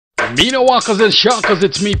Minawakas and shakas,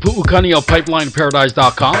 it's me, Pu'ukani of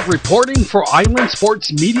PipelineParadise.com, reporting for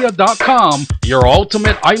IslandSportsMedia.com, your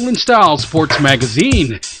ultimate island-style sports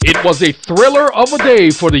magazine. It was a thriller of a day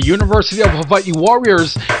for the University of Hawaii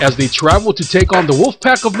Warriors as they traveled to take on the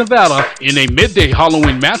Wolfpack of Nevada in a midday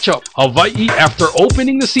Halloween matchup. Hawaii, after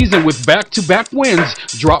opening the season with back-to-back wins,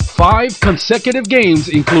 dropped 5 consecutive games,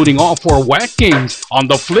 including all 4 WAC games. On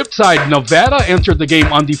the flip side, Nevada entered the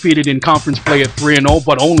game undefeated in conference play at 3-0,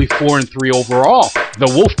 but only 4-3 overall. The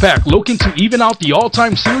Wolfpack looking to even out the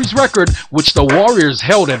all-time series record, which the Warriors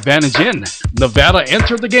held advantage in. Nevada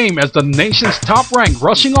entered the game as the nation's top-ranked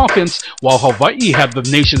rushing offense, while Hawaii had the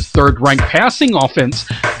nation's third-ranked passing offense.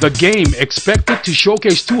 The game, expected to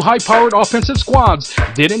showcase 2 high-powered offensive squads,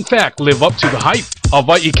 did in fact live up to the hype.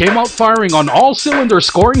 Hawaii came out firing on all cylinders,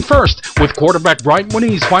 scoring first, with quarterback Brian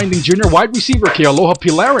Moniz finding junior wide receiver Kealoha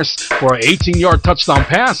Pilaris for an 18-yard touchdown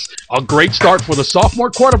pass. A great start for the sophomore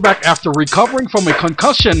quarterback after recovering from a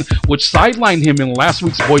concussion which sidelined him in last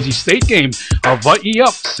week's Boise State game. Hawaii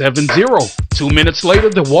up 7-0. 2 minutes later,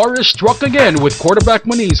 the Warriors struck again with quarterback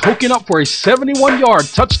Moniz hooking up for a 71-yard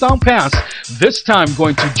touchdown pass, this time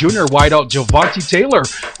going to junior wideout Javante Taylor,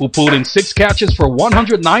 who pulled in 6 catches for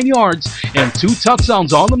 109 yards and 2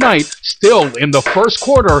 touchdowns on the night. Still, in the first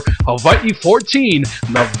quarter, Hawaii 14,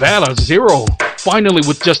 Nevada 0. Finally,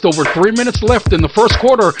 with just over 3 minutes left in the first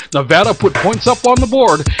quarter, Nevada put points up on the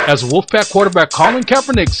board as Wolfpack quarterback Colin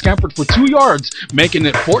Kaepernick scampered for 2 yards, making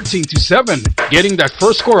it 14-7. Getting that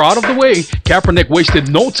first score out of the way, Kaepernick wasted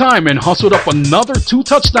no time and hustled up another 2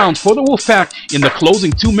 touchdowns for the Wolfpack in the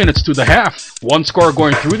closing 2 minutes to the half. One score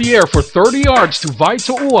going through the air for 30 yards to Vai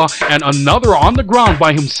To'ua and another on the ground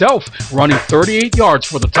by himself, running 38 yards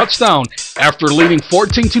for the touchdown. After leading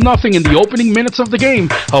 14-0 in the opening minutes of the game,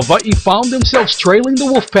 Hawaii found themselves trailing the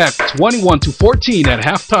Wolfpack 21-14 at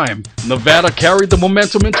halftime. Nevada carried the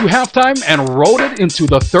momentum into halftime and rode it into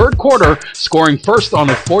the third quarter, scoring first on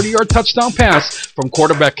a 40-yard touchdown pass from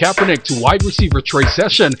quarterback Kaepernick to wide receiver Trey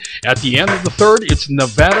Session. At the end of the third, it's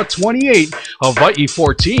Nevada 28, Hawaii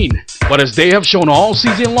 14. But as they have shown all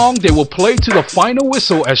season long, they will play to the final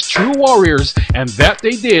whistle as true Warriors, and that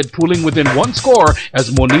they did, pulling within 1 score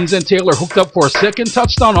as Moniz and Taylor hooked up for a second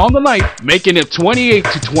touchdown on the night, making it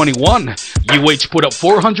 28-21. UH put up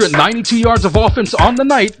 492 yards of offense on the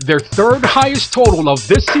night, their 3rd highest total of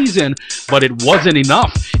this season, but it wasn't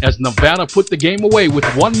enough as Nevada put the game away with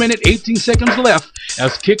 1 minute 18 seconds left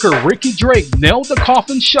as kicker Ricky Drake nailed the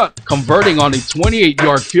coffin shut, converting on a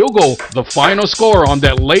 28-yard field goal. The final score on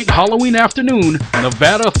that late Halloween afternoon,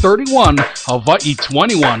 Nevada 31, Hawaii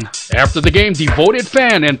 21. After the game, devoted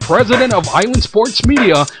fan and president of Island Sports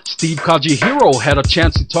Media, Steve Kajihiro, had a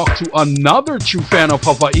chance to talk to another true fan of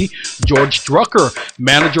Hawaii, George Drucker,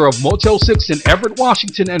 manager of Motel 6 in Everett,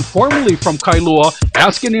 Washington, and formerly from Kailua,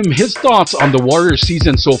 asking him his thoughts on the Warriors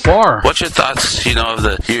season so far. What's your thoughts, of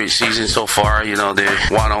the season so far? They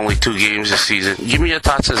won only 2 games this season. Give me your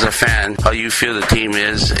thoughts as a fan, how you feel the team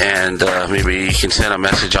is, and maybe you can send a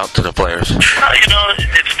message out to the players.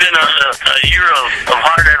 It's been a year of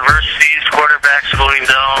hard adversities, quarterbacks going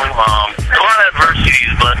down, a lot of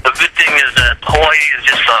adversities, but the good thing is that Hawaii is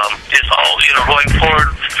just all, going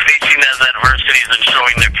forward, facing those adversities and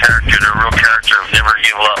showing their character, their real character of never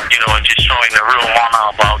give up, and just showing the real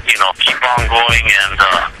mana about, keep on going and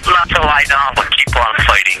not to lie down, but keep on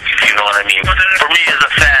fighting, if you know what I mean. For me as a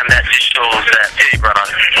fan, that just shows that, hey, brother,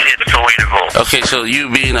 it's the way to go. Okay, so you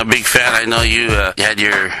being a big fan, I know you had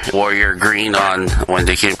your Warrior green on when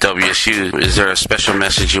they came to WSU. Is there a special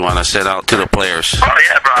message you want to send out to the players? Oh,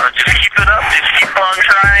 yeah, brother. Just keep it up. Just keep on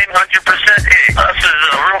trying 100%. Hey, us as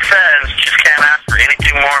real fans just can't ask for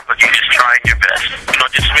anything more, but you just trying your best.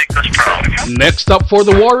 Just make us proud. Next up for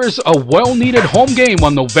the Warriors, a well-needed home game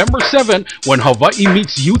on November 7th when Hawaii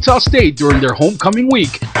meets Utah State during their homecoming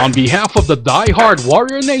week. On behalf of the die-hard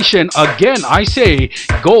Warrior Nation, again I say,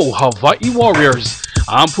 go Hawaii Warriors.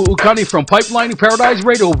 I'm Pu'ukani from Pipeline Paradise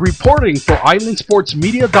Radio, reporting for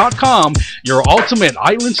IslandSportsMedia.com, your ultimate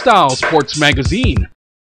island-style sports magazine.